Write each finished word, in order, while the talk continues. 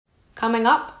Coming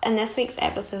up in this week's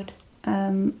episode.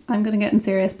 I'm going to get in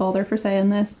serious bother for saying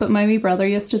this, but my wee brother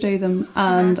used to do them,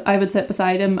 and I would sit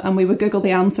beside him and we would Google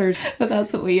the answers, but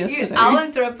that's what we used to do.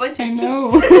 Allens are a bunch of cheats.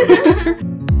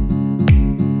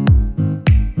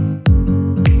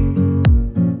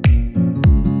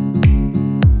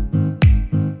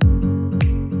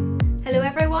 Hello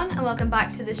everyone, and welcome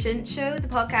back to The Student Show, the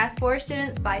podcast for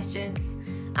students by students.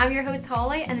 I'm your host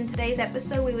Holly, and in today's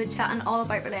episode we will be chatting all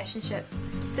about relationships.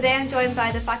 Today I'm joined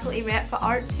by the Faculty Rep for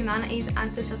Arts, Humanities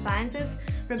and Social Sciences,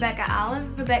 Rebecca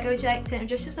Allen. Rebecca, would you like to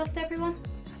introduce yourself to everyone?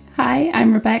 Hi,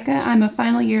 I'm Rebecca. I'm a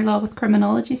final year Law with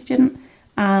Criminology student,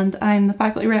 and I'm the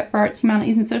Faculty Rep for Arts,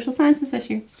 Humanities and Social Sciences this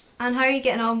year. And how are you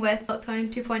getting on with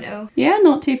Lockdown 2.0? Yeah,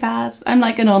 not too bad. I'm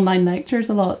liking online lectures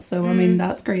a lot, so I mean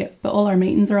that's great. But all our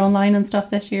meetings are online and stuff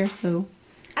this year, so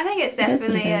I think it's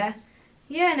definitely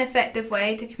an effective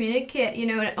way to communicate, you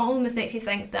know, and it almost makes you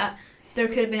think that there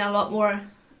could have been a lot more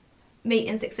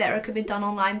meetings, etc., could be done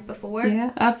online before.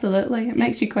 Yeah, absolutely. It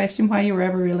makes you question why you were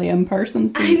ever really in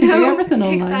person. I You can know, do everything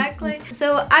online. exactly.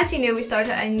 So as you know, we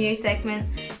started a new segment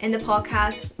in the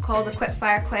podcast called the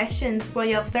Quickfire Questions, where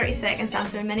you have 30 seconds to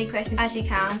answer as many questions as you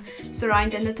can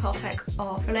surrounding the topic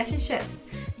of relationships.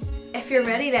 If you're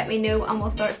ready, let me know and we'll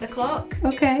start the clock.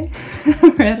 Okay,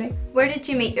 I'm ready. Where did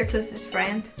you meet your closest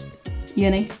friend?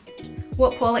 Uni.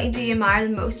 What quality do you admire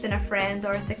the most in a friend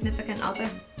or a significant other?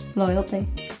 Loyalty.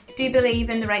 Do you believe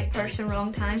in the right person,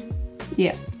 wrong time?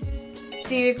 Yes.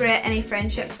 Do you regret any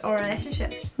friendships or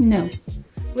relationships? No.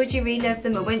 Would you relive the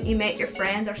moment you met your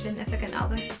friend or significant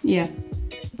other? Yes.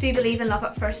 Do you believe in love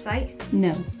at first sight?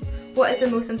 No. What is the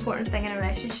most important thing in a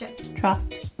relationship?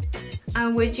 Trust.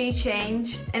 And would you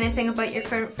change anything about your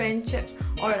current friendship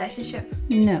or relationship?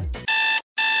 No.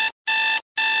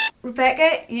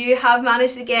 Rebecca, you have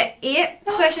managed to get 8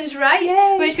 questions right,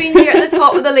 Yay. which means you're at the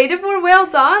top of the leaderboard. Well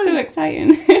done. So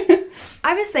exciting.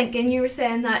 I was thinking you were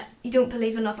saying that you don't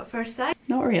believe in love at first sight.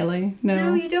 Not really. No.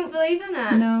 No, you don't believe in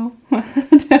it. No.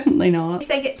 Definitely not. You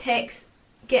think it takes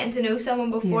getting to know someone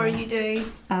before you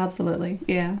do? Absolutely.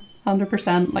 Yeah.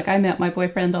 100%. Like I met my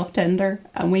boyfriend off Tinder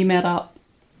and we met up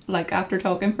like after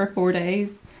talking for 4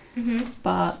 days. Mm-hmm.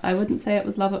 But I wouldn't say it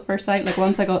was love at first sight. Like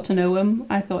once I got to know him,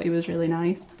 I thought he was really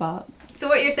nice, but So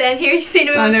what you're saying here, you've seen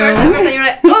him I in know. person and you're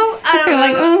like, oh, I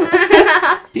don't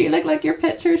know. Like, do you look like your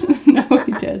pictures? No,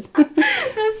 he did.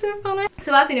 That's so funny.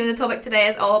 So as we know, the topic today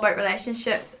is all about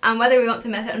relationships, and whether we want to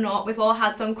admit it or not, we've all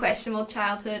had some questionable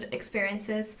childhood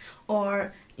experiences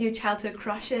or your childhood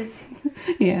crushes.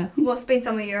 Yeah. What's been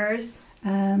some of yours?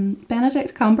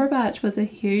 Benedict Cumberbatch was a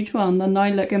huge one, and now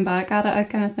looking back at it, I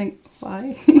kind of think,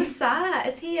 why? What's that?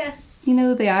 Is he a... You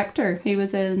know, the actor. He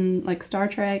was in like Star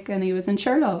Trek and he was in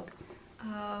Sherlock.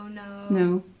 Oh, no.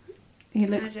 No. He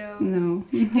looks... I don't. No.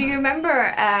 Do you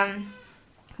remember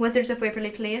Wizards of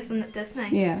Waverly Place in Disney?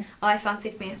 Yeah. Oh, I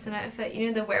fancied Mason out of it. You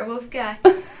know, the werewolf guy?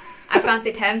 I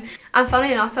fancied him. And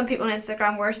funny enough, some people on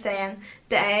Instagram were saying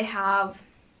that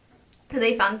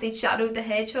they fancied Shadow the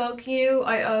Hedgehog, you know,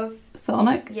 out of...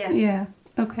 Sonic? Yes. Yeah.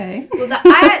 Okay. Well,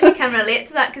 I actually can relate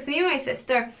to that, because me and my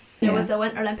sister... There Yeah. was the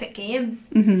Winter Olympic Games,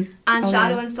 Mm-hmm. and Oh,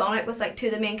 Shadow yeah. and Sonic was like two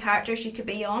of the main characters you could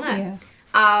be on it. Yeah.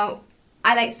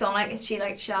 I liked Sonic and she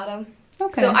liked Shadow.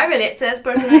 Okay. So I relate to this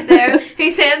person out there who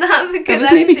said that, because it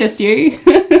was I maybe just you.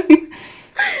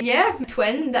 yeah,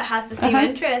 twin that has the same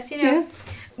interest, you know. Yeah.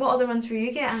 What other ones were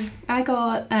you getting? I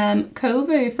got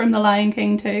Kovu from The Lion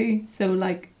King too, so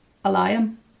like a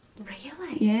lion.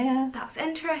 Really? Yeah. That's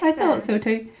interesting. I thought so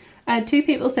too. 2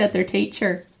 people said their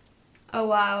teacher. Oh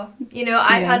wow. You know,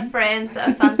 I've Yeah. had friends that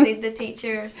have fancied the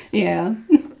teachers. Yeah.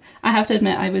 I have to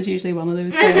admit I was usually one of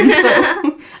those friends,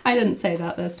 but I didn't say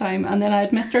that this time. And then I had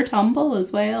Mr. Tumble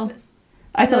as well.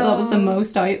 I thought that was the No.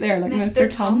 most out there, like Mr.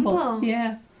 Mr. Tumble. Tumble?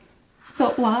 Yeah. I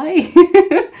thought, why?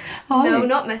 How? No,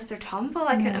 not Mr. Tumble.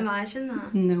 I couldn't imagine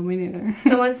that. No, me neither.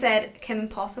 Someone said Kim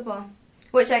Possible,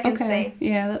 which I can Okay. see.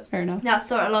 Yeah, that's fair enough. That's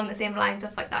sort of along the same lines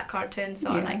of like that cartoon,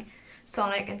 sort of Yeah. like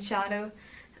Sonic and Shadow.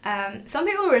 Some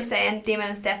people were saying Damon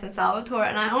and Stefan Salvatore,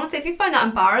 and I honestly, if you find that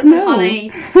embarrassing, No.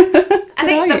 honey, I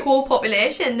think the out. whole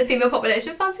population, the female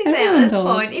population, fancies them Everyone at this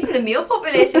does. point. Even the male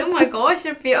population, oh my gosh,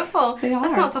 they're beautiful. They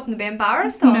That's are. not something to be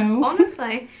embarrassed of, No.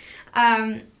 honestly.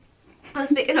 Well,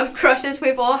 speaking of crushes,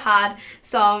 we've all had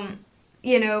some,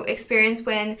 you know, experience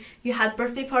when you had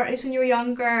birthday parties when you were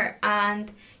younger,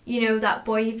 and you know that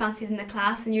boy you fancied in the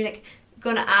class, and you're like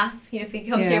gonna ask, you know, if he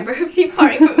come to your Yeah. birthday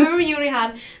party. But remember, you only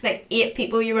had like 8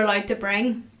 people you were allowed to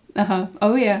bring.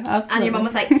 Oh yeah, absolutely. And your mum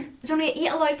was like, there's only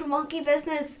 8 allowed for monkey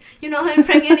business. You're not allowed to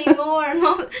bring any more.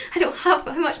 Mum, I don't have,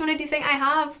 how much money do you think I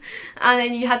have? And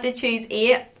then you had to choose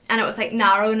 8, and it was like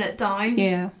narrowing it down.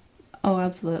 Yeah. Oh,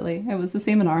 absolutely. It was the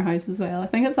same in our house as well. I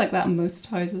think it's like that in most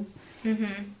houses.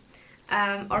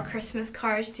 Or Christmas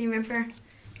cards, do you remember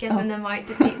giving them out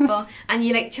to people? And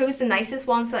you like chose the nicest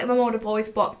ones. So, like my mum would have always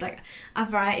bought like a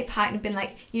variety pack and been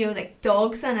like, you know, like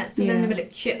dogs in it. So then there'd be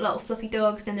like cute little fluffy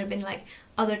dogs, then there'd been like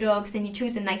other dogs, then you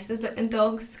choose the nicest looking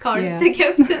dogs cards to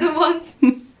give to the ones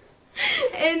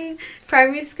in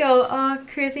primary school. Oh,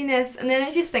 craziness. And then I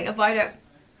just think about it,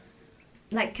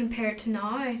 like compared to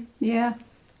now. Yeah.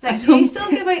 Like, do you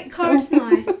still give out cards now?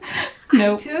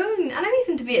 No. I don't. And I'm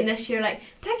even debating this year, like,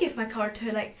 do I give my card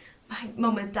to, like, my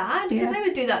mum and dad? Because I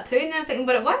would do that too. And then I'm thinking,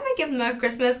 but why am I giving them a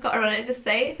Christmas card on it to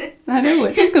say? I know,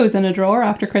 it just goes in a drawer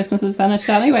after Christmas is finished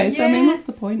anyway. So, I mean, what's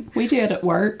the point? We do it at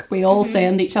work. We all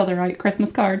send each other out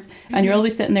Christmas cards. And you're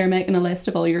always sitting there making a list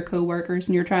of all your co-workers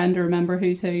and you're trying to remember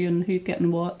who's who and who's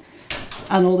getting what.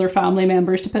 And all their family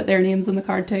members to put their names on the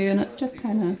card too. And it's just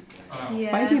kind of...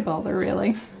 Why do you bother,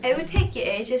 really? It would take you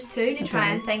ages too to try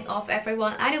and think of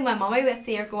everyone. I know my mum, I would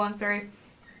see her going through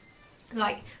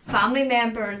like family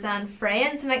members and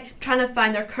friends and like trying to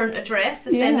find their current address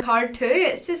to send the card to.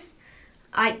 It's just,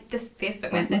 I just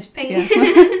Facebook message ping.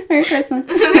 Yeah. Merry Christmas.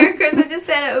 Merry Christmas, just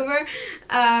send it over.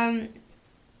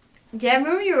 Yeah,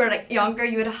 remember when you were like younger,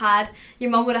 you would have had,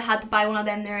 your mum would have had to buy one of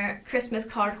them their Christmas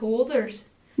card holders.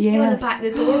 Yes. You know, at the back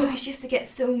of the door because you used to get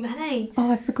so many.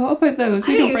 Oh, I forgot about those.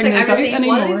 We don't bring think those I out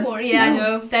anymore. Yeah,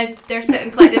 no. I know. They're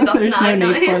sitting collected dust There's no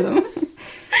need for them.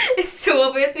 It's so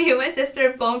obvious. Me and my sister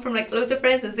have gone from like loads of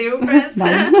friends to 0 friends.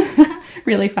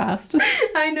 Really fast.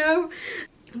 I know.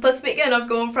 But speaking of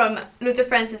going from loads of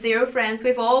friends to 0 friends,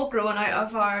 we've all grown out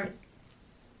of our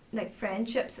like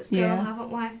friendships at school,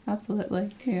 haven't we? Absolutely.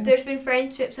 Yeah. There's been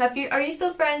friendships. Are you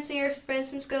still friends with your friends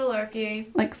from school, or have you?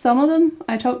 Like some of them,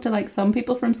 I talk to like some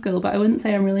people from school, but I wouldn't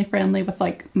say I'm really friendly with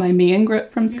like my main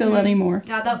group from school anymore.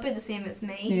 Yeah, that'd be the same as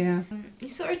me. Yeah. You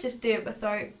sort of just do it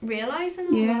without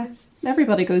realising. Yes. Yeah.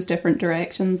 Everybody goes different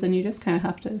directions, and you just kind of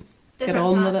have to get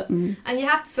on with it. And you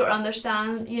have to sort of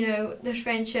understand, you know, there's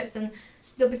friendships, and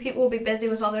there'll be people will be busy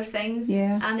with other things.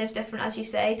 Yeah. And they've different, as you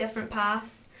say, different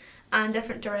paths and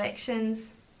different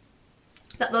directions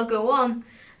that they'll go on,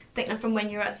 thinking from when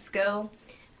you're at school.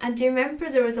 And do you remember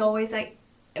there was always like,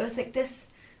 it was like this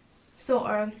sort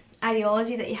of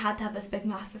ideology that you had to have this big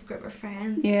massive group of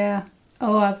friends? Yeah.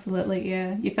 Oh, absolutely,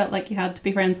 yeah. You felt like you had to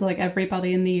be friends with like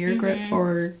everybody in the year group,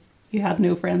 or you had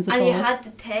no friends at all. And you had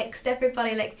to text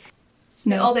everybody, like,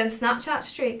 all them Snapchat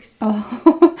streaks.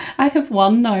 Oh, I have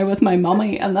one now with my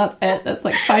mummy, and that's it. That's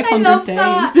like 500 I love days.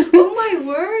 That. Oh my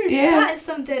word! Yeah, that is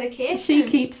some dedication. She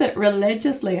keeps it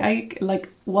religiously. I like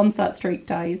once that streak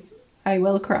dies, I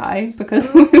will cry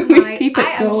because we keep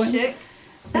it going. I am shook.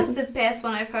 That's the best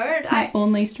one I've heard. It's my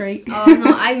only streak. Oh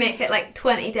no, I make it like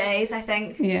 20 days, I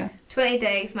think. Yeah. 20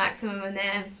 days maximum, and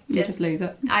then you just lose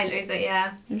it. I lose it,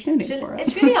 yeah. There's no need for it.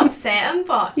 It's really upsetting,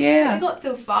 but yeah, we got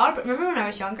so far. But remember when I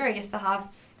was younger, I used to have,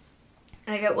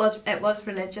 like, it was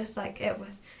religious. Like, it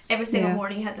was every single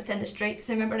morning you had to send the streaks.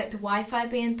 I remember like the Wi-Fi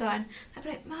being down. I'd be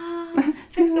like, Mom,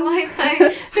 fix the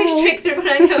Wi-Fi. My streaks are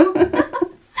gonna go.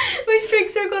 My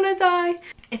streaks are gonna die.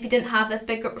 If you didn't have this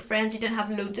big group of friends, you didn't have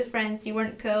loads of friends, you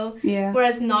weren't cool. Yeah.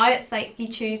 Whereas now it's like you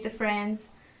choose the friends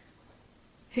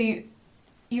who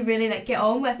you really like get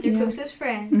on with, your closest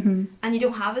friends, and you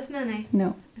don't have as many.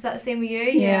 No. Is that the same with you?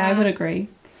 Yeah, I would agree.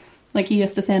 Like, you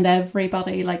used to send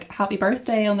everybody like happy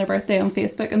birthday on their birthday on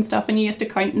Facebook and stuff, and you used to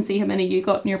count and see how many you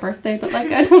got on your birthday, but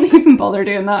like I don't even bother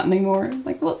doing that anymore.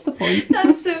 Like, what's the point?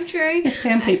 That's so true. If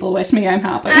 10 people wish me, I'm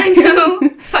happy. I know.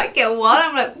 If I get one,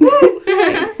 I'm like, woo!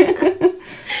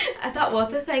 That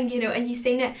was the thing, you know, and you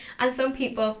seen it, and some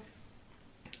people,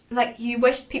 like, you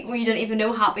wished people you didn't even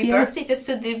know happy birthday just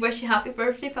so they'd wish you happy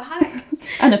birthday, but heck.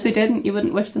 And if they didn't, you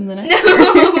wouldn't wish them the next year.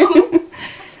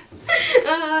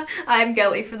 I'm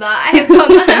guilty for that. I have done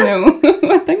that. I know.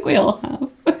 I think we all have.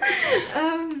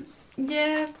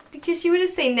 Yeah, because you would have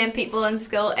seen them people in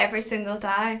school every single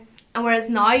day, and whereas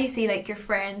now you see like your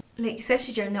friends, like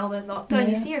especially during all this lockdown,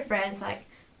 you see your friends like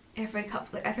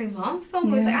every month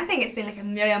almost. Like, I think it's been like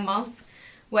nearly a month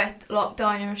with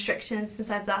lockdown and restrictions since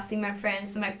I've last seen my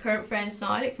friends, and my current friends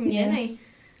now, like from uni,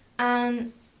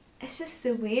 and it's just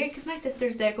so weird because my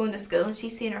sister's there going to school and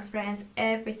she's seeing her friends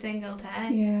every single day.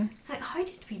 Yeah. Like, how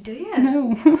did we do it?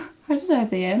 No. How did I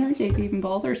have the energy to even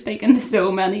bother speaking to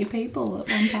so many people at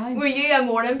one time? Were you a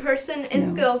morning person in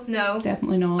school? No.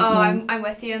 Definitely not. Oh, no. I'm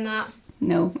with you on that.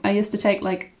 No. I used to take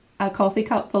like a coffee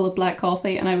cup full of black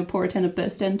coffee and I would pour a tin of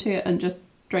Boost into it and just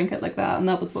drink it like that, and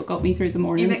that was what got me through the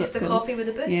mornings. You mixed the coffee with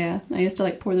the Boost? Yeah. I used to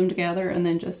like pour them together and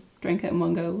then just drink it in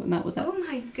one go, and that was it. Oh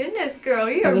my goodness, girl,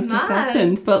 you're mad. It was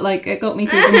disgusting, but like it got me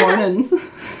through the mornings.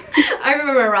 I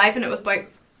remember arriving, it was about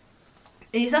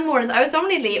some mornings, I was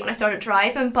normally late when I started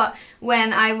driving, but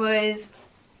when I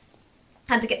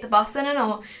had to get the bus in and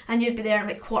all, and you'd be there at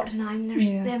like 9:15, there's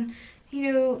them, you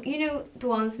know, the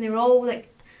ones, and they were all like,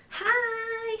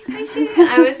 hi, how's you? And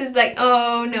I was just like,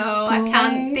 oh no, I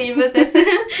can't deal with this.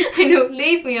 I know,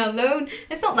 leave me alone.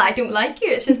 It's not that I don't like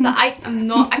you, it's just that I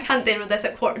can't deal with this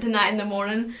at 9:15 in the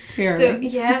morning. Terrible.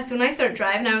 So when I started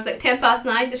driving, I was like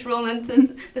 9:10, just rolling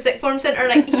into the sixth form centre,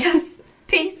 like, yes,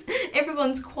 peace,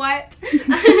 everyone's quiet.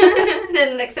 And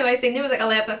then the next time I seen them was like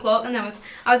 11 o'clock, and I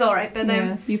was alright by them.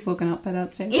 Yeah, you've woken up by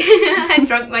that stage. Yeah, I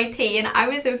drank my tea and I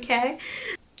was okay.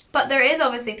 But there is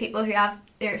obviously people who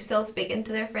they're still speaking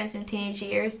to their friends in teenage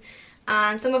years,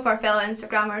 and some of our fellow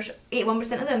Instagrammers,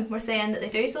 81% of them were saying that they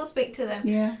do still speak to them.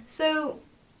 Yeah. So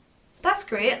that's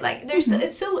great. Like there's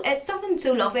it's something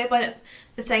so lovely about it,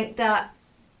 to think that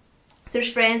there's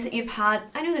friends that you've had.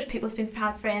 I know there's people who've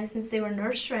had friends since they were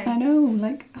nursery. I know,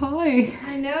 like, hi.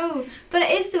 I know, but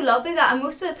it is so lovely that, and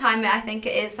most of the time I think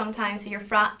it is sometimes your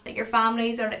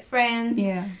families or like friends.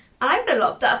 Yeah. And I would have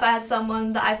loved it if I had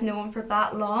someone that I've known for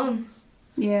that long.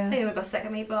 Yeah. I think they would go sick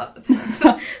of me, but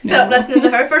Philip listening to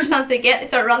her, first chance they get, they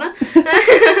start running.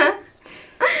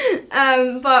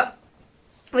 But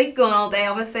we could go on all day,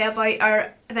 obviously, about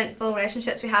our eventful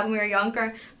relationships we had when we were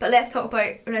younger. But let's talk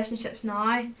about relationships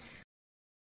now.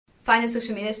 Finding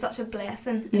social media is such a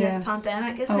blessing in this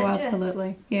pandemic, isn't it? Oh,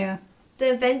 absolutely. Yeah. The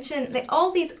invention, like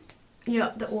all these, you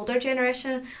know, the older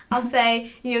generation, I'll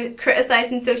say, you know,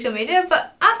 criticising social media,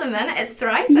 but at the minute it's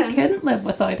thriving. You couldn't live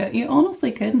without it. You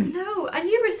honestly couldn't. No, and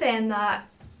you were saying that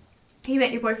you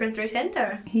met your boyfriend through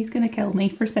Tinder. He's going to kill me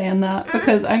for saying that,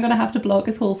 because I'm going to have to block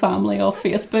his whole family off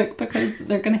Facebook, because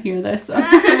they're going to hear this and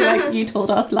be like, you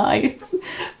told us lies.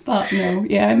 But no,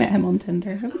 yeah, I met him on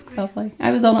Tinder. It was lovely.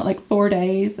 I was on it like 4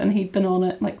 days, and he'd been on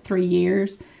it like 3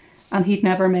 years, and he'd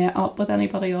never met up with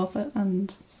anybody off it,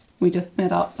 and we just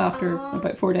met up after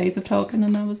about 4 days of talking,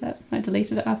 and that was it. I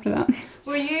deleted it after that.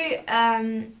 Were you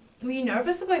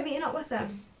nervous about meeting up with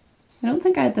him? I don't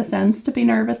think I had the sense to be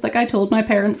nervous. Like, I told my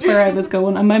parents where I was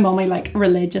going, and my mummy like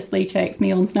religiously checks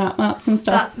me on Snap Maps and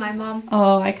stuff. That's my mum.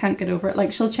 Oh, I can't get over it.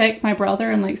 Like, she'll check my brother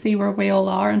and like see where we all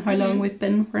are and how long we've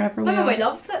been wherever we are. My mum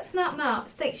loves that Snap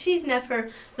Maps. Like, she's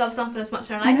never loved something as much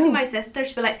in her life. See my sister,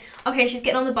 she'll be like, okay, she's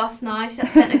getting on the bus now, she's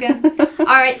at Pentagon.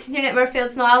 Alright, she's near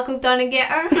Networfields now, I'll go down and get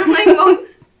her. And I'm like, Mum,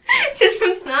 just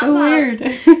from Snap so Maps.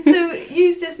 Weird. So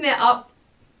you just met up,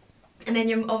 and then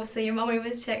your mummy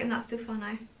was checking. That's so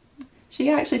funny. She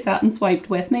actually sat and swiped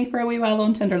with me for a wee while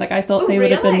on Tinder. Like, I thought they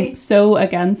would have been so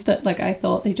against it. Like, I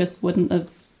thought they just wouldn't have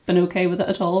been okay with it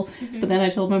at all. But then I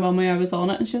told my mummy I was on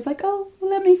it, and she was like, oh, well,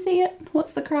 let me see it.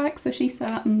 What's the crack? So she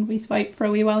sat and we swiped for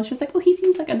a wee while, and she was like, oh, he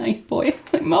seems like a nice boy.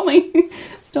 Like, Mummy,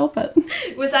 stop it.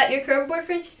 Was that your current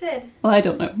boyfriend, she said? Well, I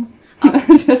don't know.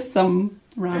 Oh. Just some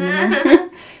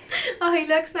random. Oh, he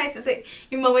looks nice. It's like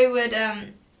your mummy would,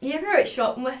 you ever out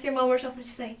shopping with your mum or something,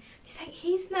 she's like, do you think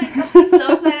he's nice? That's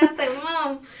lovely. And it's like,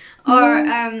 Mum. Or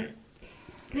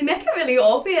they make it really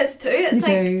obvious too. It's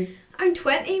like, I'm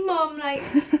 20, Mum. Like,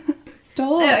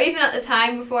 stop. Even at the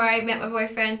time before I met my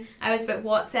boyfriend, I was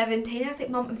about 17. I was like,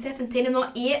 Mum, I'm 17. I'm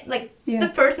not 8. Like,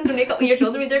 the person's only a couple years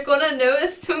older than me. They're gonna know.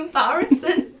 It's so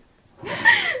embarrassing.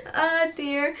 Oh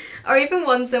dear. Or even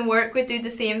ones in work would do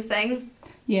the same thing.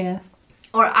 Yes.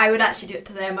 Or I would actually do it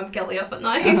to them. I'm guilty of it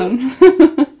now.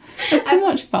 It's so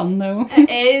much fun though. It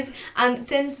is. And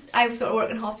since I've sort of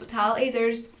worked in hospitality,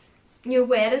 there's, you know,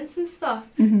 weddings and stuff.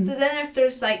 So then if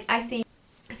there's like, I see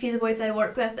a few of the boys that I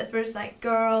work with, if there's like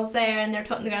girls there and they're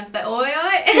talking to the ground, like, oi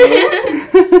oi.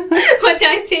 What do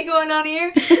I see going on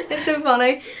here? It's so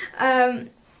funny.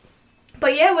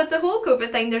 But yeah, with the whole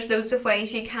COVID thing, there's loads of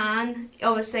ways you can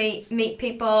obviously meet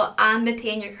people and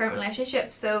maintain your current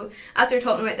relationships. So as we were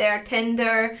talking about there,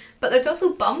 Tinder, but there's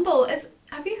also Bumble.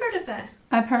 Have you heard of it?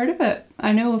 I've heard of it.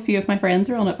 I know a few of my friends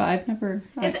are on it, but I've never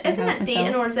Isn't it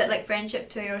dating, or is it like friendship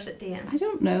too, or is it dating? I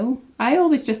don't know. I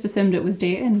always just assumed it was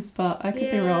dating, but I could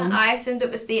be wrong. I assumed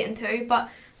it was dating too, but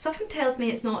something tells me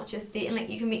it's not just dating. Like,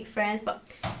 you can meet friends, but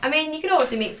I mean, you can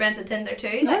obviously meet friends on Tinder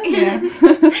too. Like, meet them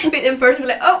in person, be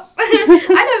like, oh.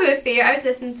 I know a fear. I was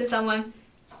listening to someone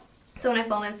I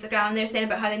follow on Instagram, and they're saying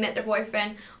about how they met their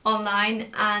boyfriend online,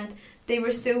 and they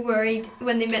were so worried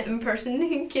when they met them in person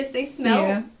in case they smell.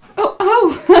 Yeah.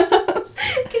 Oh.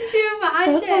 Could you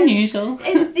imagine? That's unusual.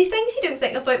 It's the things you don't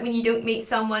think about when you don't meet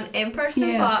someone in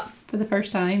person, but for the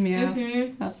first time,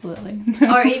 absolutely.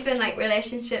 Or even like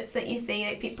relationships that you see,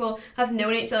 like people have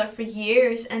known each other for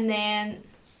years, and then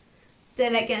they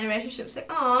like get in a relationship. It's like,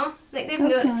 aw, like they've known.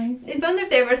 Nice. I wonder if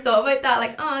they ever thought about that.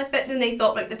 Like, I bet then they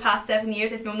thought like the past 7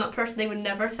 years they've known that person, they would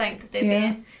never think that they'd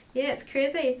be. Yeah, it's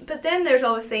crazy. But then there's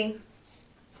obviously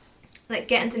like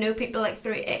getting to know people like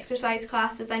through exercise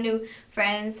classes. I know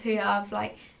friends who have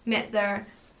like met their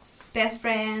best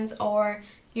friends or,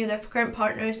 you know, their current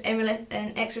partners in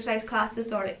exercise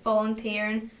classes or like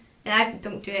volunteering. And I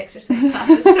don't do exercise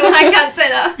classes, so I can't say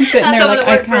that. Sitting That's there something like, that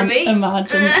I worked for can't me.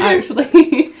 imagine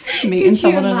actually meeting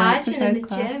someone in an imagine exercise in the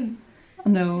class. gym?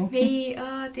 No. Me,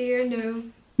 oh dear, no. No.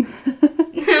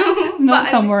 It's not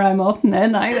somewhere I'm often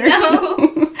in either. No.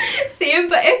 So. Same,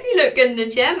 but if you look good in the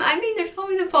gym, I mean, there's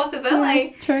always a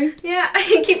possibility. Yeah, true. Yeah,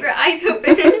 keep your eyes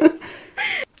open.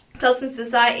 Clubs and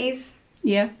societies.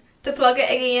 Yeah. To plug it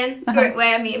again, great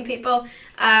way of meeting people.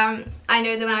 I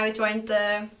know that when I joined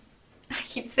I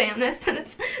keep saying this and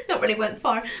it's not really went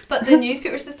far, but the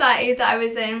newspaper society that I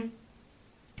was in,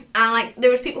 and like there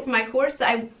was people from my course that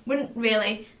I wouldn't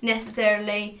really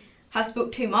necessarily have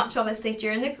spoke too much, obviously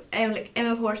during the like in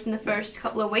my course in the first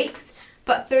couple of weeks,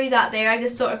 but through that there I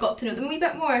just sort of got to know them a wee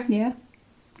bit more. Yeah,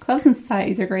 clubs and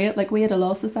societies are great. Like we had a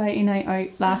law society night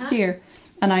out last year,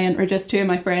 and I introduced 2 of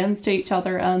my friends to each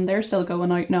other, and they're still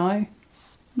going out now.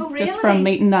 Oh really? Just from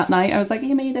meeting that night, I was like,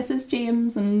 Amy, this is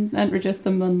James, and introduced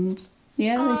them, and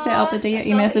yeah, they set up a date.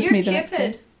 He messaged me the next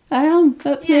day. I am.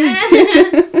 That's me.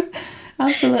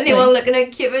 Absolutely. Anyone looking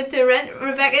at Cupid to rent?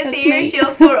 Rebecca's That's here. me.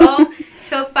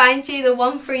 She'll find you the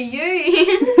one for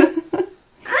you.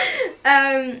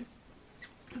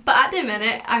 But at the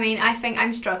minute, I mean, I think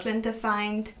I'm struggling to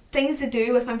find things to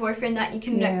do with my boyfriend that you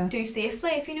can like, do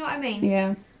safely, if you know what I mean.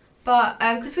 Yeah. But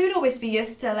because we would always be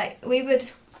used to like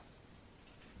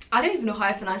I don't even know how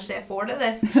I financially afforded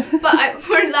this, but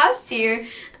for last year,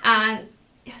 and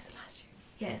was it last year?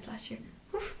 Yeah, it's last year.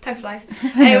 Oof, time flies.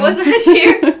 It was last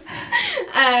year.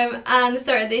 And the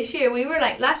start of this year, we were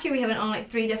like, last year we went on like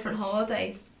 3 different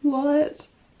holidays. What?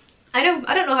 I don't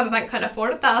know how my bank can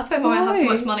afford that. That's why Mum has so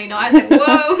much money now. I was like,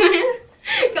 whoa.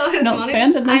 Got his Not money.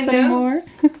 spending this anymore.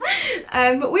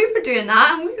 But we were doing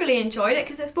that and we really enjoyed it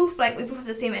because we both have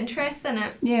the same interests in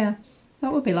it. Yeah.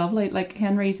 That would be lovely. Like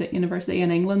Henry's at university in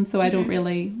England, so I don't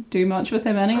really do much with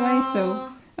him anyway.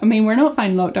 So I mean, we're not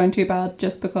finding lockdown too bad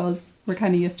just because we're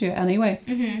kind of used to it anyway.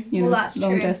 You know, that's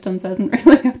long true. distance isn't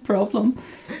really a problem.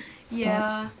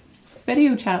 Yeah. But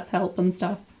video chats help and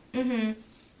stuff.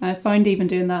 I found even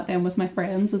doing that then with my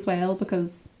friends as well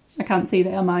because I can't see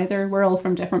them either. We're all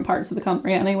from different parts of the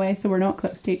country anyway, so we're not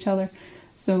close to each other.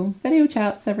 So video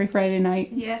chats every Friday night.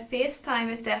 Yeah,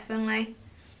 FaceTime is definitely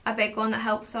a big one that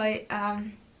helps out.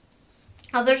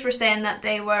 Others were saying that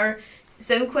they were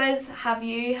Zoom quiz. Have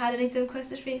you had any Zoom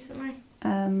quizzes recently?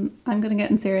 I'm going to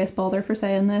get in serious bother for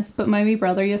saying this, but my wee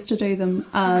brother used to do them,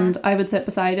 and I would sit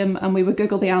beside him and we would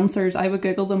Google the answers. I would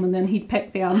Google them and then he'd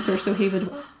pick the answer, so he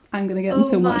would... I'm going to get in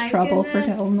so much trouble for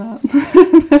telling that.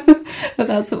 But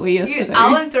that's what we used to do.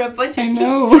 Allens are a bunch of cheats.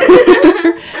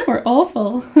 We're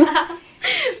awful.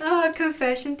 Oh,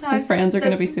 confession time. His friends are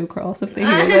going to be so cross if they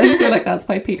hear this. They're like, that's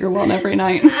why Peter won every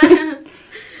night.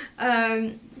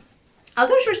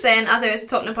 Others were saying, as I was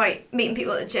talking about meeting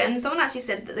people at the gym, someone actually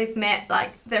said that they've met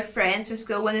like their friends from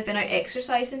school when they've been out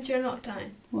exercising during lockdown.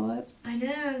 What? I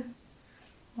know.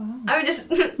 Wow. I would just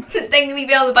think we'd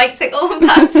be on the bicycle and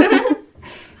pass.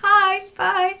 Hi,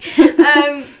 bye.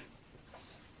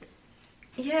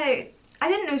 Yeah, I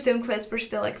didn't know Zoom quiz were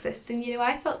still existing. You know,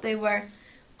 I thought they were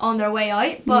on their way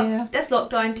out, but this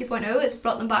lockdown 2.0 has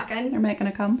brought them back in. They're making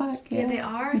a comeback. Yeah, they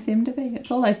are. They seem to be. It's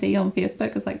all I see on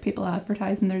Facebook is like people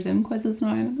advertising their Zoom quizzes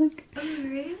now, and I'm like, oh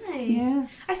really? Yeah.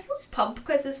 I suppose pub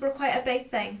quizzes were quite a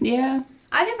big thing. Yeah.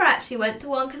 I never actually went to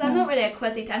one because I'm not really a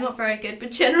quizzy type. I'm not very good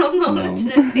with general knowledge,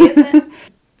 let's face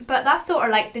it. But that's sort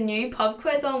of like the new pub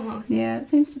quiz almost. Yeah, it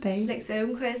seems to be. Like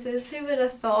Zoom quizzes, who would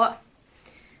have thought?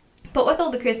 But with all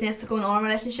the craziness going on in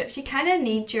relationships, you kind of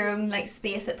need your own like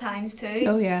space at times too.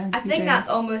 Oh yeah. I think that's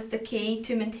almost the key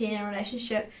to maintaining a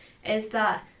relationship is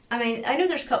that, I mean, I know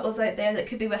there's couples out there that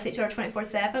could be with each other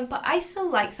 24/7, but I still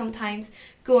like sometimes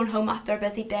going home after a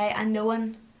busy day and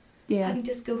knowing I can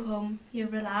just go home, you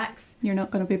know, relax. You're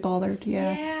not going to be bothered,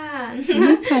 Yeah.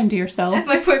 You need time to yourself. If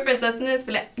my boyfriend's listening to this,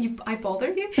 be like, I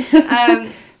bothered you?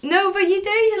 No, but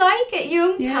you like it.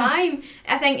 Your own time,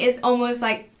 I think, is almost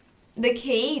like the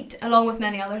key, along with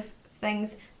many other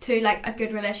things, to like a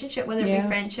good relationship, whether it be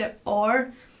friendship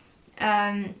or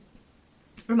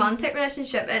romantic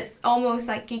relationship. It's almost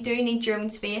like you do need your own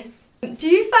space. Do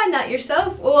you find that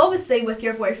yourself? Well, obviously with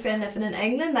your boyfriend living in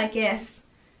England, I guess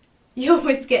you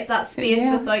always get that space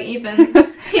without even...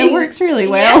 It works really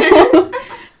well.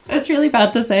 It's really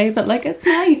bad to say, but like it's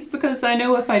nice because I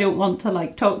know if I don't want to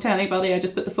like talk to anybody, I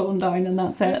just put the phone down and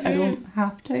that's it. I don't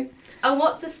have to. And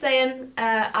what's the saying?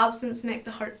 Absence make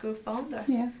the heart grow fonder.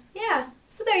 Yeah. Yeah.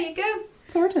 So there you go.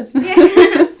 Sorted.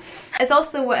 Yeah. It's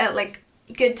also like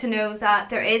good to know that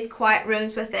there is quiet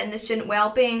rooms within the student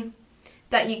wellbeing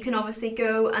that you can obviously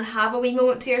go and have a wee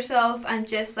moment to yourself and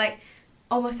just like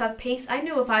almost have peace. I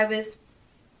know if I was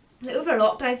like over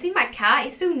lockdown, see my cat,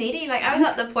 he's so needy. Like I was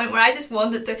at the point where I just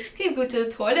wanted to, couldn't even go to the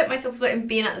toilet myself without him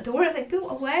being at the door. I was like, go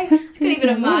away. I couldn't even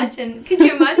imagine. Could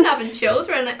you imagine having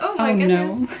children? Like, oh my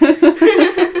goodness.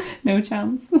 No. No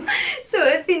chance. So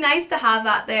it'd be nice to have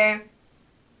that there,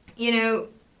 you know,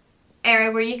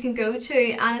 area where you can go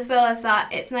to, and as well as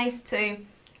that, it's nice to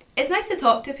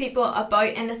talk to people about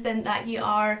anything that you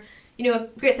are. You know,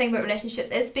 a great thing about relationships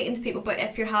is speaking to people about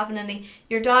if you're having any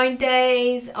your down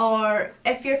days, or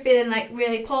if you're feeling like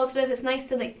really positive. It's nice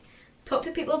to like talk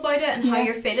to people about it and how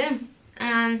you're feeling.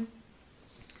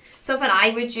 Something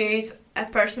I would use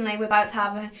personally if I was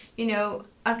having, you know,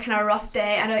 a kind of rough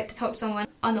day, I'd like to talk to someone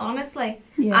anonymously.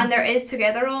 And there is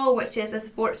Together All, which is a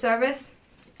support service,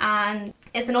 and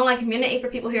it's an online community for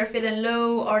people who are feeling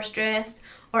low or stressed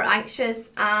or anxious,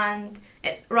 and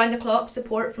it's round the clock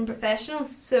support from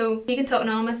professionals. So you can talk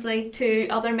anonymously to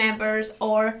other members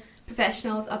or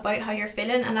professionals about how you're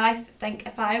feeling. And I think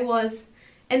if I was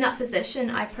in that position,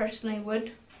 I personally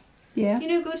would, you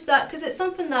know, go to that, because it's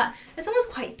something that it's almost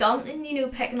quite daunting, you know,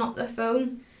 picking up the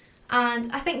phone.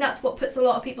 And I think that's what puts a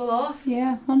lot of people off.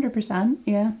 Yeah, 100%.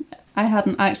 Yeah, I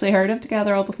hadn't actually heard of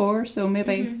Together All before, so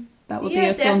maybe that would be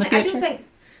useful in the future.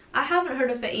 I haven't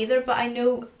heard of it either, but I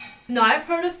know now I've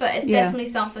heard of it. It's definitely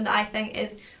something that I think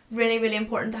is really, really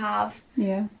important to have.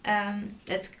 Yeah.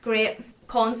 It's a great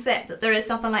concept that there is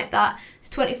something like that. It's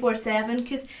 24/7,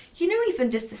 because, you know, even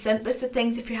just the simplest of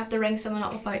things, if you have to ring someone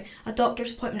up about a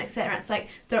doctor's appointment, etc., it's like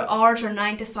their hours are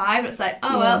 9 to 5, and it's like,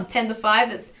 oh well, it's 10 to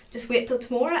 5, it's just wait till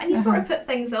tomorrow, and you sort of put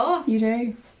things off. You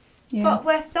do. Yeah. But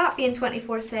with that being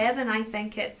 24/7, I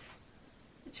think it's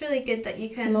really good that you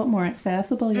can... It's a lot more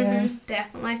accessible,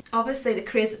 definitely. Obviously, the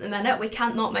craze at the minute, we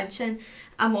can't not mention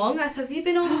Among Us. Have you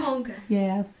been on Among Us?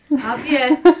 Yes. Have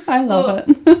you? I love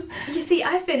it. You see,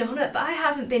 I've been on it, but I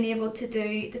haven't been able to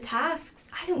do the tasks.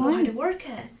 I don't know how to work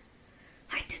it.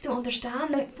 I just don't understand.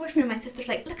 My boyfriend and my sister's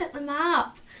like, look at the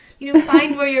map. You know,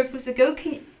 find where you're supposed to go.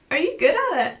 Are you good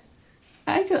at it?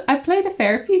 I played a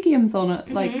fair few games on it,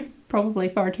 like probably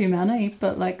far too many,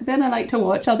 but like then I like to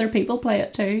watch other people play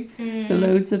it too. So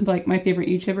loads of like my favourite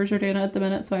YouTubers are doing it at the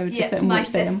minute, so I would just sit and watch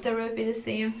them. My sister would be the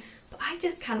same. But I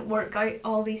just can't work out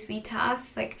all these wee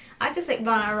tasks. Like, I just like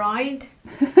run around.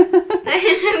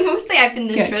 Mostly I've been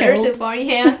the intruder so far, I've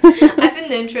been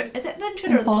the intruder. Is it the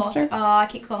intruder or the imposter? Oh, I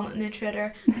keep calling it the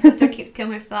intruder. My sister keeps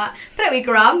killing me for that. But like, we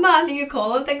grandma, I think you're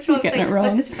calling things wrong. You're getting it wrong.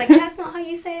 My sister's like, that's not how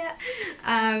you say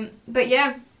it. But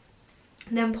yeah,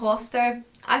 the imposter.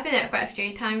 I've been there quite a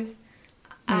few times.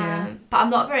 But I'm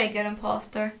not a very good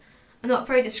imposter. I'm not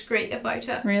very discreet about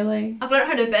it. Really? I've learned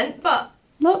how to vent, but...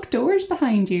 Lock doors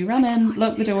behind you. Run in,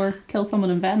 lock the door, kill someone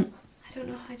and vent. I don't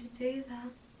know how to do that.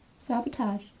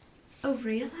 Sabotage. Oh,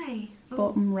 really?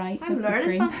 Bottom right I'm of the learning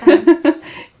screen. something.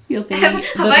 You'll be the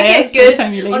best by the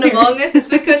time you leave on here. Among Us. It's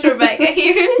because Rebecca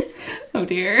here. Oh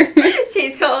dear.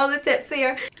 She's got all the tips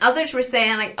here. Others were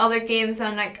saying like other games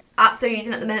and like apps they're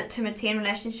using at the minute to maintain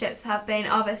relationships have been,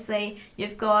 obviously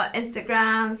you've got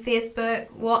Instagram, Facebook,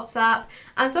 WhatsApp,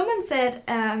 and someone said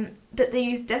that they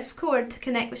use Discord to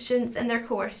connect with students in their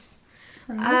course.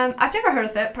 Right. I've never heard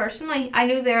of it personally. I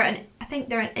know I think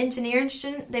they're an engineering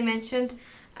student, they mentioned.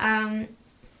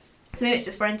 So maybe it's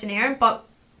just for engineering, but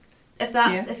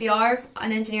if you are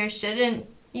an engineering student,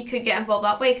 you could get involved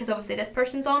that way, because obviously this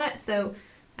person's on it, so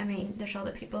I mean there's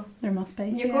other people there must be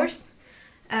in your course.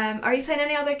 Are you playing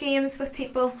any other games with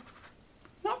people?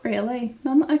 Not really,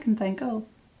 none that I can think of.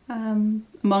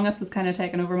 Among Us has kind of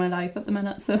taken over my life at the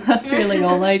minute, so that's really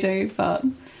all I do. But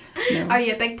no. Are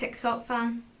you a big TikTok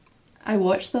fan? I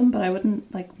watch them, but I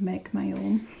wouldn't like make my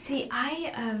own. See,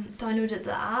 I downloaded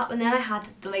the app and then I had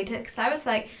to delete it, because I was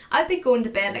like, I'd be going to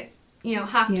bed like, you know,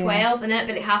 12:30, and then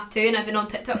it'd be like 2:30, and I've been on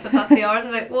TikTok for the past 2 hours.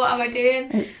 I'm like, what am I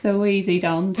doing? It's so easy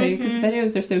done too, because the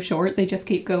videos are so short, they just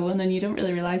keep going and you don't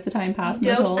really realise the time passing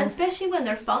at all. And especially when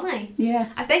they're funny. Yeah.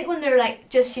 I think when they're like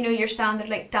just, you know, your standard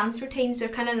like dance routines, they're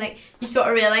kind of like, you sort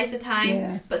of realise the time.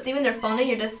 Yeah. But see, when they're funny,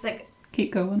 you're just like...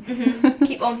 Keep going.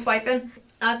 Keep on swiping.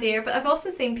 Oh dear. But I've also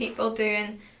seen people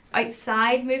doing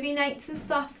outside movie nights and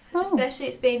stuff. Oh. Especially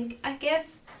it's been, I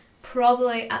guess...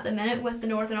 probably at the minute with the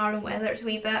Northern Ireland weather, it's a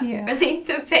wee bit really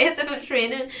the best if it's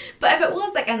raining. But if it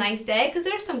was like a nice day, because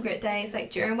there's some great days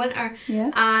like during winter,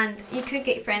 and you could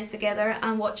get friends together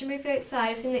and watch a movie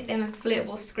outside. I've seen like them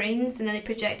inflatable screens and then they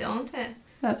project it onto it.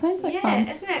 That sounds like fun.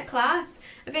 Yeah, isn't it class?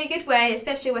 It'd be a good way,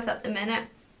 especially with at the minute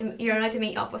you're allowed to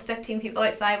meet up with 15 people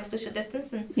outside with social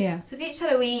distancing. Yeah. So if you each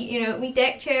had a wee, you know, wee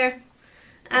deck chair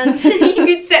and you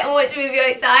could sit and watch a movie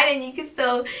outside, and you could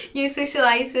still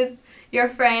socialise with your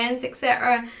friends,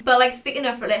 etc. But like, speaking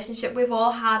of relationship, we've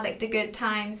all had like the good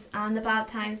times and the bad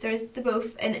times. There's the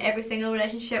both in every single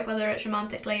relationship, whether it's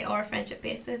romantically or a friendship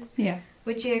basis. Yeah.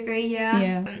 Would you agree? Yeah.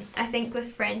 Yeah. I think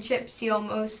with friendships, you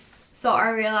almost sort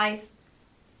of realise,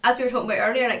 as we were talking about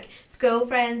earlier, like school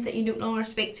friends that you no longer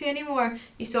speak to anymore,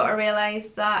 you sort of realise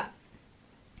that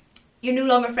you're no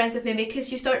longer friends with them,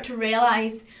 because you start to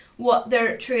realise what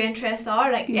their true interests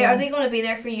are. Like, are they going to be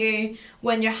there for you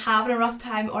when you're having a rough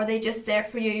time, or are they just there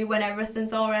for you when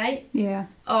everything's alright? Yeah.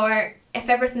 Or if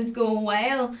everything's going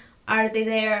well, are they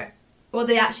there, will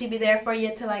they actually be there for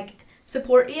you to like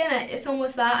support you in it? It's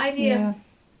almost that idea. Yeah.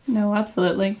 No,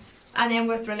 absolutely. And then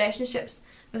with relationships,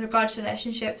 with regards to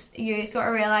relationships, you sort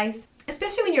of realise,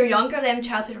 especially when you're younger, them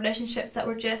childhood relationships that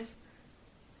were just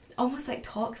almost like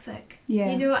toxic.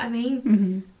 Yeah. You know what I mean?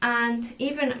 Mm-hmm. And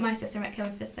even my sister might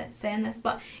come for saying this,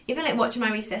 but even like watching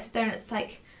my wee sister, and it's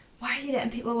like, why are you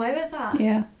letting people away with that?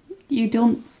 Yeah. You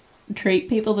don't treat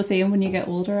people the same when you get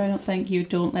older. I don't think you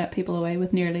don't let people away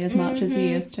with nearly as much as you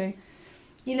used to.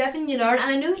 You live and you learn.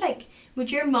 And I know, like,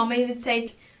 would your mummy would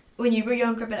say when you were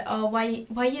younger, but oh, why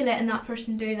are you letting that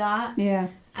person do that? Yeah.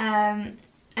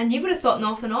 And you would have thought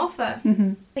nothing of it.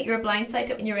 Mm-hmm. Like, you were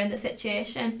blindsided when you were in the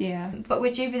situation. Yeah. But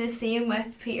would you be the same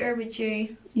with Peter? Would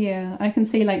you? Yeah, I can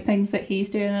see like things that he's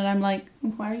doing, and I'm like,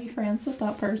 why are you friends with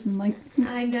that person? Like,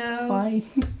 I know. Why?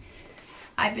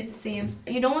 I'd be the same.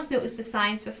 You'd almost notice the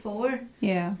signs before.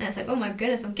 Yeah. And it's like, oh my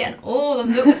goodness, I'm getting old.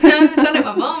 I'm noticing them. I sound like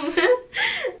my mum.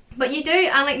 But you do,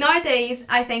 and like nowadays,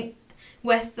 I think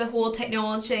with the whole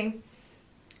technology,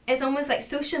 it's almost like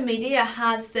social media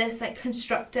has this like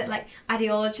constructed like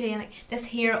ideology, and like this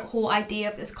whole idea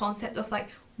of this concept of like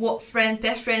what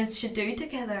best friends should do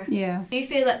together. Yeah. Do you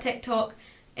feel that TikTok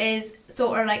is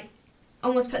sort of like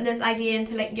almost putting this idea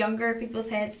into like younger people's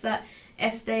heads that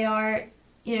if they are,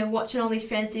 you know, watching all these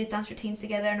friends do these dance routines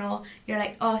together and all, you're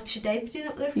like, oh, should they be doing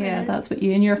it with their friends? Yeah, that's what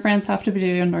you and your friends have to be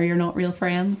doing, or you're not real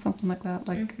friends, something like that.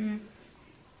 Like, mm-hmm.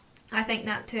 I think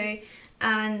that too.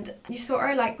 And you sort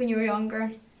of like when you were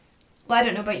younger, well, I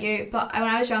don't know about you, but when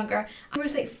I was younger, there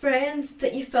was like friends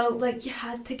that you felt like you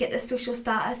had to get this social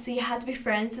status, so you had to be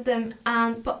friends with them,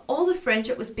 but all the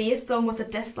friendship was based on was a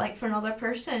dislike for another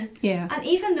person. Yeah. And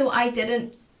even though I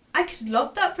could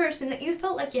love that person, like you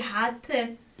felt like you had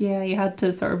to. Yeah, you had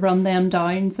to sort of run them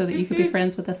down so that you could be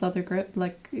friends with this other group.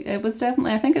 Like, it was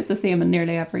definitely, I think it's the same in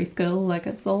nearly every school. Like,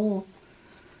 it's all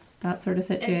that sort of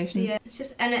situation. It's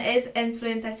just, and it is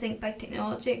influenced, I think, by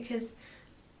technology, because,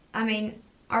 I mean,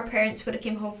 our parents would have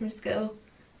came home from school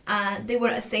and they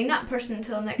wouldn't have seen that person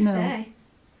until the next day.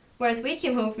 Whereas we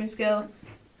came home from school,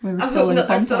 we were still in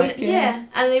contact, yeah,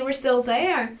 and they were still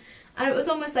there. And it was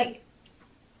almost like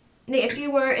if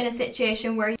you were in a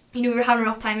situation where you were having a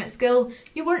rough time at school,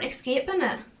 you weren't escaping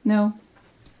it. No.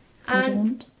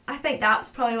 And I think that's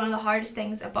probably one of the hardest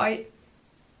things about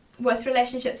with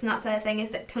relationships and that side of thing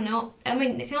is that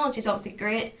technology is obviously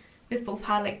great. We've both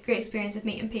had like great experience with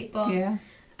meeting people. Yeah.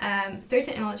 Through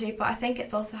technology, but I think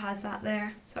it also has that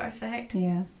there sort of effect.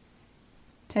 Yeah.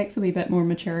 Takes a wee bit more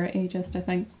maturity, just I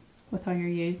think, with how you're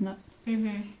using it.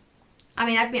 Mhm. I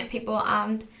mean, I've met people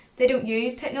and they don't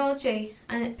use technology,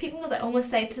 and people that almost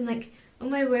say to them like, "Oh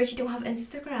my word, you don't have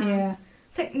Instagram." Yeah.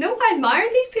 It's like, no, I admire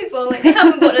these people. Like, they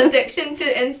haven't got an addiction to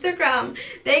Instagram.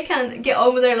 They can get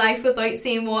on with their life without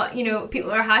seeing what, you know,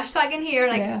 people are hashtagging here.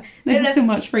 Like, yeah. They have so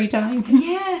much free time.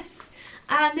 Yes.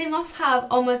 And they must have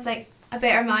almost like a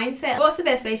better mindset. What's the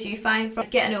best ways you find for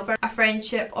getting over a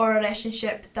friendship or a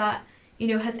relationship that, you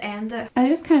know, has ended? I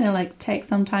just kind of like take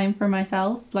some time for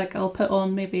myself. Like, I'll put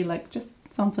on maybe like just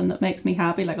something that makes me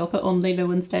happy. Like, I'll put on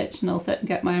Lilo and Stitch and I'll sit and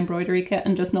get my embroidery kit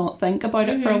and just not think about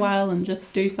it for a while and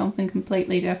just do something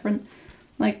completely different.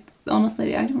 Like,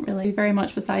 honestly, I don't really do very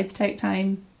much besides take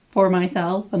time for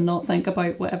myself and not think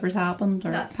about whatever's happened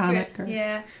or panic. Or...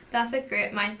 Yeah, that's a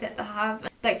great mindset to have.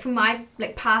 Like, from my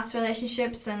like past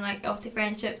relationships and like obviously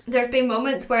friendships, there's been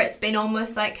moments where it's been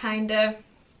almost like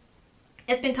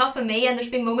it's been tough for me, and there's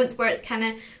been moments where it's kind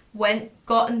of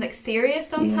gotten like serious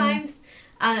sometimes,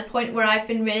 and a point where I've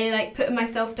been really like putting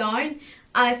myself down. And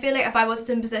I feel like if I was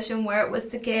in a position where it was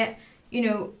to get, you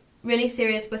know, really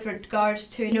serious with regards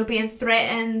to, you know, being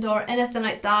threatened or anything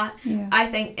like that, I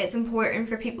think it's important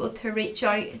for people to reach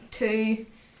out to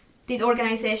these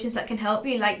organisations that can help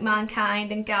you, like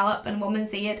Mankind and Gallup and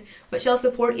Women's Aid, which will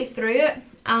support you through it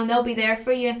and they'll be there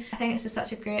for you. I think it's just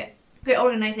such a great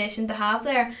organisation to have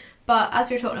there. But as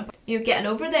we were talking about, you know, getting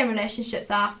over them relationships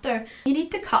after, you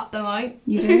need to cut them out.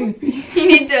 You do. You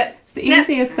need to. It's the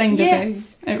easiest thing to do.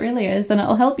 It really is, and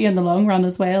it'll help you in the long run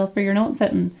as well. For you're not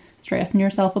sitting stressing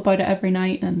yourself about it every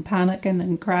night and panicking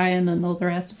and crying and all the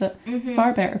rest of it. It's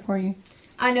far better for you.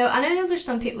 I know, and I know there's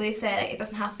some people who say like, it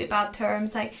doesn't have to be bad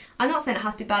terms. Like, I'm not saying it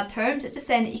has to be bad terms, it's just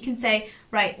saying that you can say,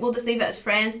 right, we'll just leave it as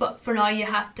friends, but for now you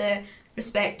have to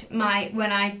respect when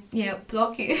I,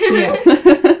 block you. Yeah.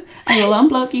 I will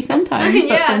unblock you sometime,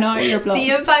 but for now you're blocked. See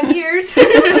you in 5 years.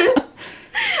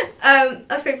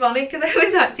 That's pretty funny, because I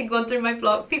was actually going through my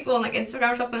block people on like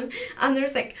Instagram or something, and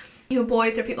there's like,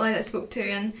 boys or people I spoke to,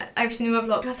 and I've seen them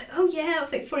vlogged, and I was like, oh yeah, that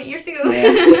was like 4 years ago.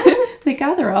 Yeah. They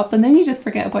gather up and then you just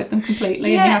forget about them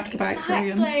completely, and you have to go back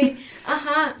through them.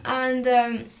 And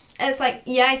it's like,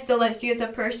 yeah, I still like you as a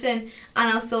person and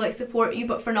I'll still like support you,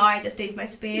 but for now I just need my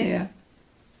space. Yeah.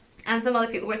 And some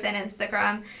other people were saying on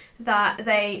Instagram that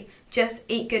they just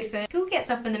eat good food. Go get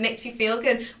something that makes you feel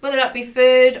good, whether that be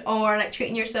food or like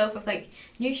treating yourself with like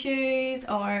new shoes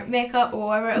or makeup or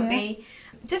whatever it'll be.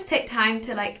 Just take time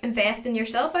to like invest in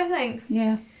yourself, I think.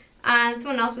 Yeah. And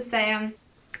someone else was saying,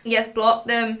 yes, block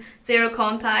them, zero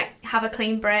contact, have a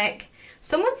clean break.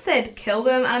 Someone said kill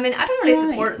them, and I mean, I don't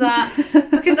really support that,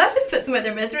 because that just puts them out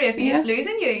their misery if you're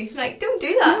losing you. Like, don't do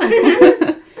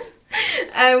that.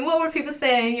 What were people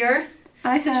saying in your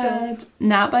socials? Had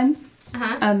napping,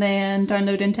 and then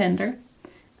downloading Tinder,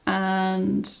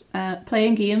 and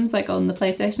playing games like on the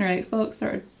PlayStation or Xbox,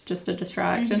 or just a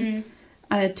distraction.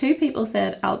 I had 2 people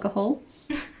said alcohol,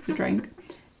 so drink,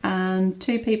 and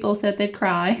 2 people said they'd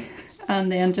cry,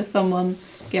 and then just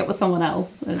get with someone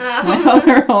else is my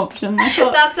other option.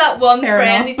 That's that one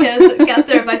friend who gets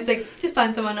their advice like, just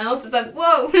find someone else. It's like,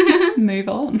 whoa. Move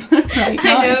on. Right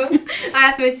now. I know. I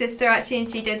asked my sister actually,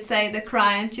 and she did say the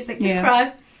crying. She was like, just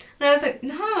cry. And I was like,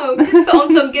 no, just put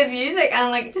on some good music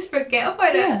and like just forget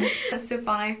about it. That's so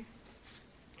funny.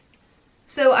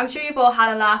 So I'm sure you've all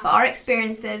had a laugh at our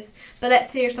experiences, but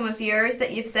let's hear some of yours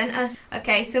that you've sent us.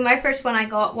 Okay, so my first one I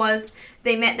got was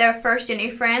they met their first uni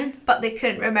friend, but they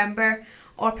couldn't remember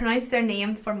or pronounce their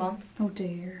name for months. Oh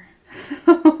dear.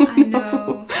 I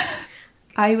know.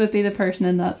 I would be the person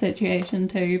in that situation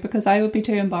too, because I would be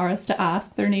too embarrassed to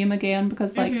ask their name again,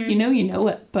 because like you know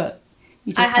it, but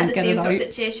you just can't get it out. I had the same sort of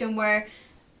situation where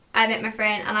I met my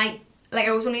friend and I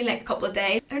was only like a couple of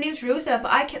days. Her name's Rosa,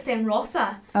 but I kept saying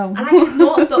Rosa. Oh. And I could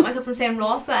not stop myself from saying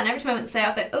Rosa, and every time I went to say it, I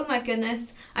was like, oh my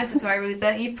goodness, I'm so sorry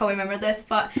Rosa, you probably remember this,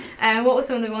 but what was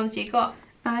some of the ones you got?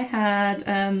 I had,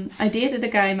 I dated a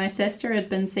guy my sister had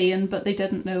been seeing, but they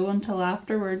didn't know until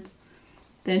afterwards.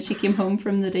 Then she came home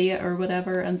from the date or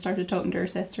whatever and started talking to her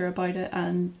sister about it,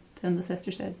 and then the sister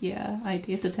said, yeah, I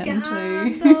dated him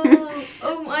too.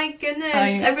 Oh my goodness.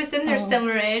 I presume they're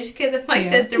similar age, because if my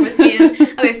sister was being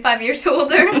about 5 years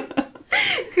older.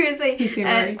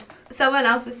 Crazy. Someone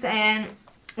else was saying,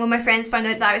 when my friends found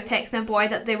out that I was texting a boy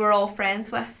that they were all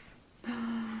friends with.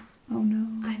 Oh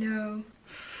no. I know.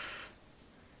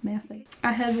 Messy.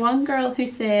 I had one girl who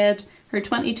said her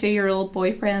 22-year-old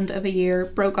boyfriend of a year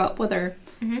broke up with her,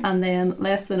 and then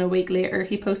less than a week later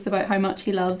he posts about how much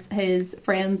he loves his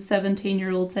friend's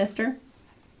 17-year-old sister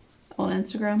on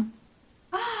Instagram.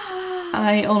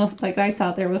 I honestly, I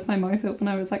sat there with my mouth open.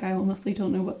 I was like, I honestly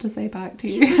don't know what to say back to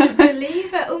you. You couldn't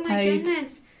believe it. Oh my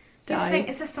goodness. You think,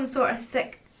 is this some sort of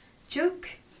sick joke?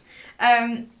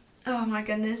 Oh my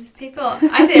goodness, people,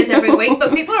 I say this every week,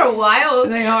 but people are wild.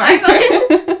 They are.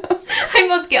 I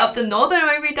must get up to know them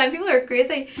every time. People are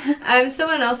crazy.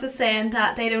 Someone else was saying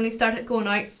that they'd only started going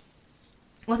out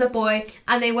with a boy,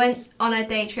 and they went on a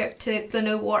day trip to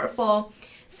Glencoe Waterfall.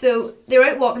 So they were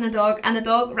out walking the dog, and the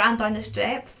dog ran down the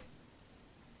steps.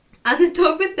 And the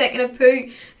dog was taking a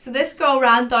poo. So this girl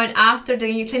ran down after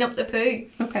doing you clean up the poo.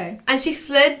 Okay. And she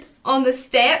slid on the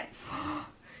steps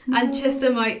and just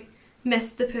about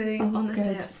missed the poo on the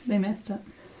steps. They missed it.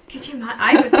 Could you imagine?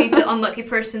 I would be the unlucky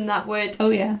person that would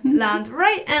land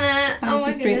right in it. I would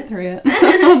be straight through it.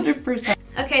 100%.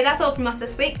 Okay, that's all from us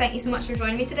this week. Thank you so much for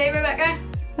joining me today, Rebecca.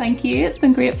 Thank you. It's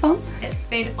been great fun. It's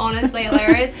been honestly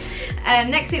hilarious.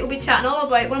 Next week we'll be chatting all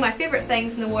about one of my favourite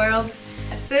things in the world,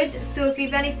 food. So if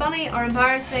you've any funny or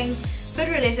embarrassing food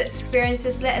related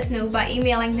experiences, let us know by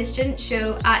emailing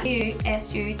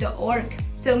thestudentshow@usu.org.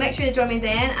 So make sure to join me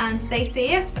then and stay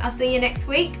safe. I'll see you next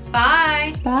week.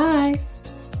 Bye. Bye.